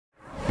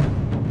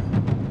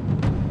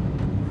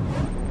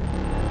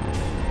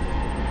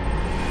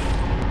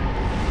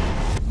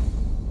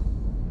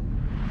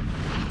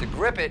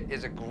Grip-It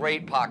is a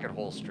great pocket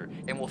holster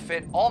and will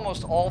fit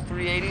almost all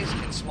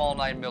 380s and small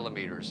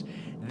 9mm.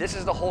 This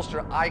is the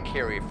holster I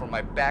carry for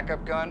my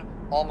backup gun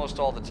almost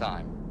all the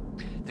time.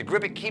 The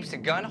Grip-It keeps the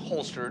gun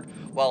holstered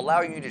while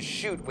allowing you to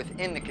shoot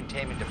within the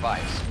containment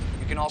device.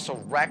 You can also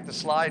rack the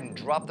slide and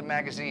drop the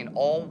magazine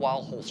all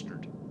while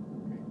holstered.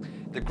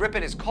 The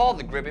Grip-It is called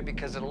the Grip-It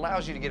because it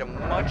allows you to get a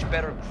much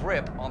better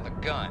grip on the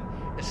gun,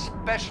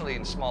 especially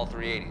in small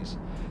 380s.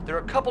 There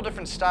are a couple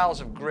different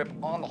styles of grip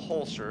on the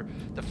holster.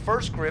 The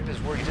first grip is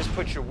where you just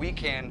put your weak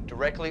hand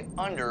directly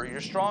under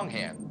your strong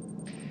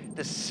hand.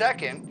 The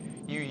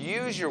second, you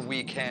use your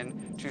weak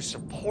hand to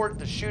support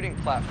the shooting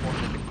platform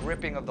and the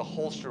gripping of the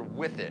holster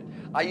with it.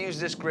 I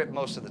use this grip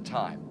most of the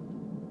time.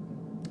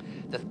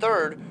 The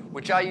third,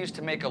 which I use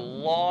to make a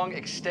long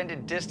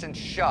extended distance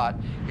shot,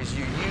 is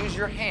you use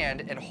your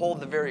hand and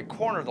hold the very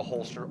corner of the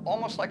holster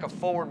almost like a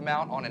forward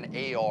mount on an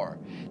AR.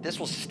 This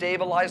will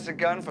stabilize the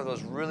gun for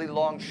those really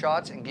long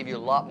shots and give you a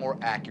lot more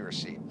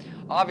accuracy.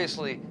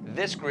 Obviously,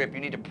 this grip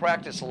you need to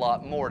practice a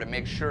lot more to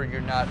make sure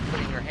you're not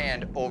putting your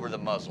hand over the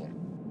muzzle.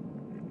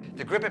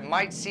 The Grip-It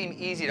might seem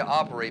easy to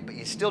operate, but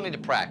you still need to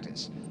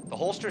practice. The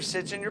holster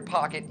sits in your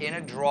pocket in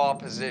a draw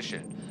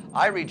position.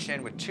 I reach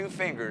in with 2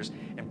 fingers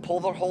and pull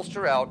the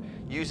holster out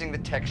using the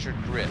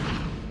textured grip.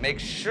 Make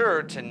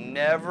sure to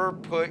never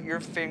put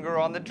your finger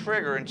on the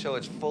trigger until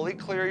it's fully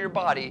clear of your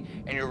body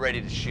and you're ready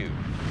to shoot.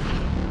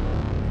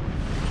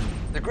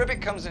 The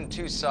Grip-It comes in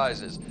 2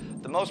 sizes,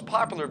 the most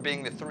popular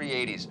being the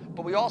 380s,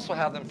 but we also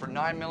have them for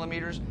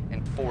 9mm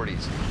and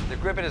 40s. The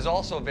Grip-It is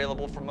also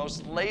available for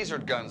most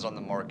lasered guns on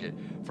the market.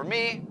 For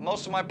me,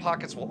 most of my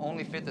pockets will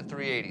only fit the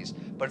 380s,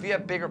 but if you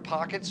have bigger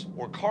pockets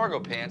or cargo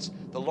pants,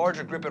 the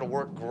larger Grip-It will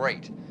work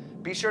great.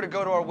 Be sure to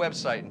go to our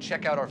website and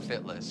check out our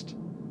fit list.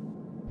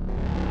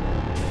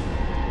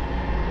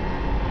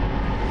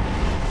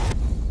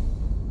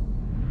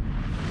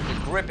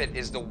 Grip-It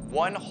is the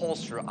one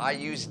holster I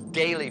use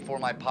daily for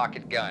my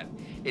pocket gun.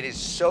 It is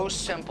so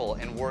simple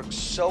and works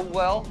so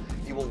well,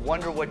 you will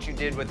wonder what you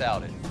did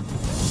without it.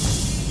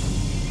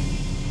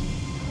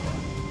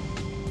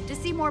 To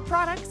see more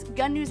products,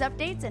 gun news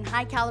updates, and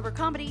high caliber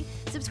comedy,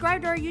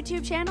 subscribe to our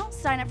YouTube channel,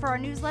 sign up for our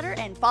newsletter,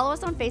 and follow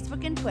us on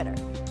Facebook and Twitter.